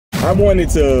I wanted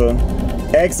to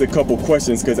ask a couple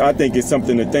questions because I think it's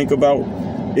something to think about.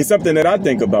 It's something that I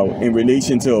think about in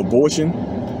relation to abortion.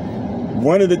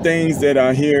 One of the things that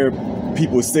I hear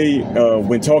people say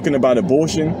when talking about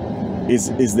abortion is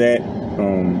that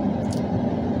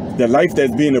the life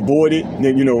that's being aborted,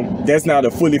 that's not a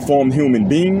fully formed human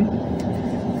being.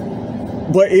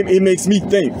 But it makes me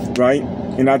think, right?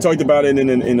 And I talked about it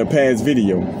in a past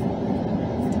video.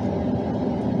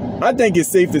 I think it's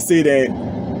safe to say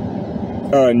that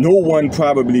no one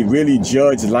probably really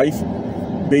judged life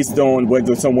based on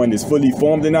whether someone is fully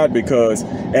formed or not, because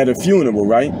at a funeral,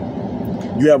 right,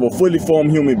 you have a fully formed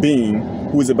human being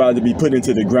who's about to be put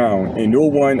into the ground, and no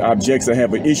one objects or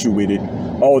have an issue with it,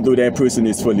 although that person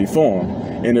is fully formed.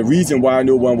 And the reason why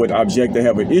no one would object or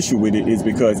have an issue with it is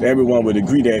because everyone would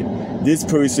agree that this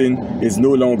person is no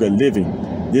longer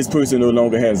living. This person no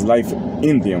longer has life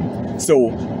in them.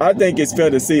 So I think it's fair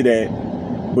to say that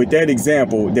with that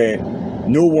example, that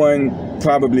no one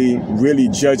probably really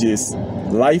judges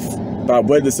life by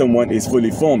whether someone is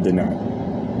fully formed or not.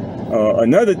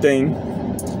 Another thing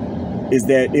is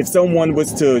that if someone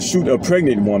was to shoot a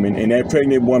pregnant woman and that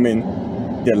pregnant woman,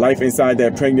 the life inside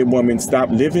that pregnant woman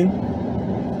stopped living,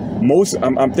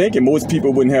 I'm thinking most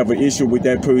people wouldn't have an issue with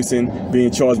that person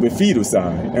being charged with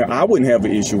feticide. And I wouldn't have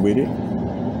an issue with it.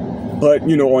 But,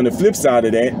 on the flip side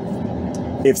of that,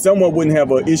 if someone wouldn't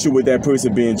have an issue with that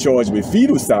person being charged with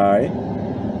feticide,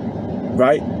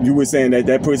 right, you were saying that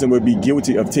that person would be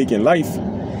guilty of taking life.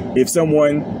 If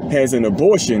someone has an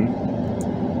abortion,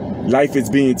 life is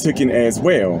being taken as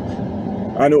well.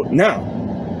 I know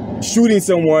now, shooting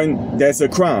someone, that's a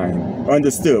crime.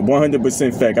 Understood,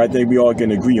 100% fact. I think we all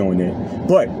can agree on that.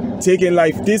 But taking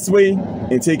life this way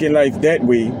and taking life that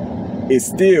way is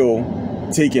still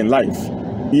taking life,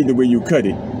 either way you cut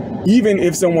it. Even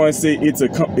if someone say it's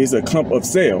a clump of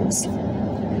cells.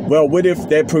 Well, what if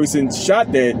that person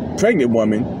shot that pregnant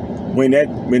woman when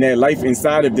that life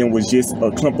inside of them was just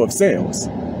a clump of cells,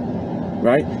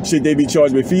 right? Should they be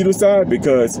charged with feticide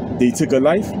because they took a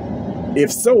life?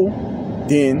 If so,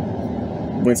 then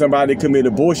when somebody commit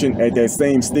abortion at that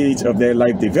same stage of their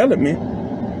life development,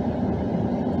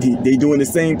 they doing the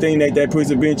same thing that that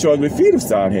person being charged with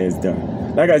feticide has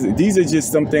done. Like I said, these are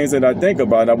just some things that I think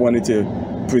about. I wanted to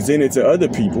present it to other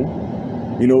people,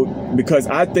 because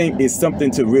I think it's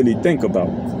something to really think about.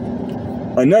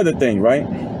 Another thing, right?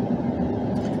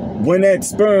 When that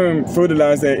sperm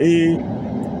fertilizes that egg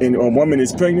and a woman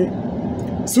is pregnant,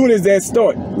 soon as that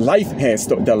starts, life has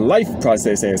started. The life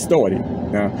process has started.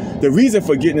 Now, the reason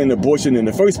for getting an abortion in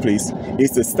the first place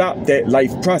is to stop that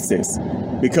life process.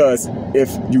 Because if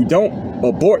you don't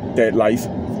abort that life,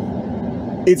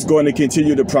 it's going to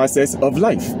continue the process of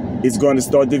life. It's going to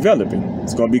start developing.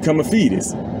 It's going to become a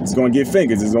fetus. It's going to get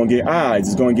fingers. It's going to get eyes.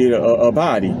 It's going to get a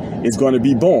body. It's going to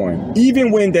be born.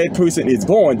 Even when that person is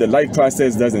born, the life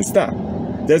process doesn't stop.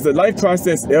 Does the life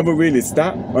process ever really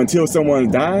stop until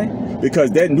someone dies? Because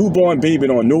that newborn baby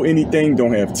don't know anything,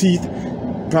 don't have teeth,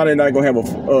 probably not going to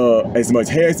have as much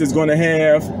hair as it's going to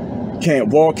have, can't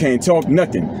walk, can't talk,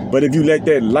 nothing. But if you let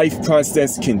that life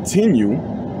process continue,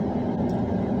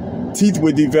 teeth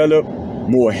will develop,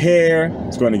 more hair,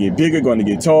 it's going to get bigger, going to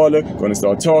get taller, going to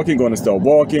start talking, going to start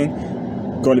walking,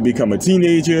 going to become a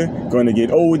teenager, going to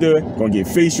get older, going to get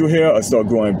facial hair, or start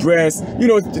growing breasts.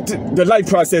 The life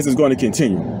process is going to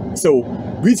continue. So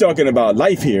we're talking about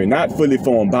life here, not fully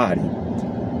formed body.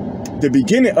 The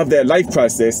beginning of that life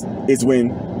process is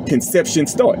when conception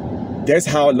starts. That's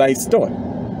how life starts.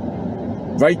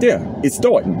 Right there, it's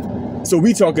starting. So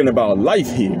we're talking about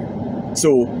life here.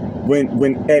 So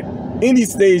when at any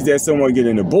stage that someone get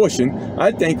an abortion,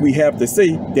 I think we have to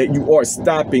say that you are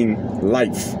stopping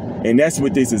life. And that's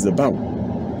what this is about.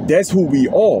 That's who we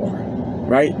are,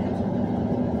 right?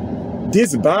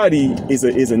 This body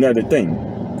is another thing,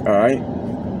 all right?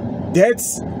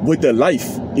 That's what the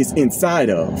life is inside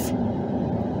of,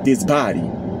 this body.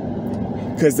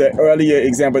 Because the earlier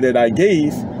example that I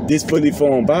gave, this fully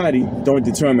formed body don't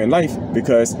determine life,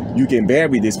 because you can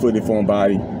bury this fully formed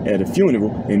body at a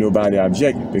funeral and nobody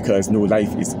object because no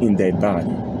life is in that body.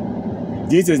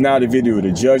 This is not a video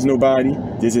to judge nobody.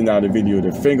 This is not a video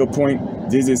to finger point.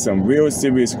 This is some real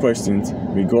serious questions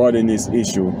regarding this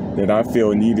issue that I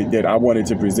feel needed, that I wanted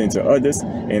to present to others,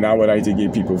 and I would like to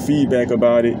give people feedback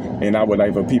about it, and I would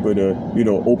like for people to,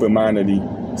 open-mindedly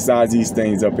size these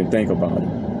things up and think about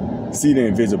it. See the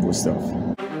invisible stuff.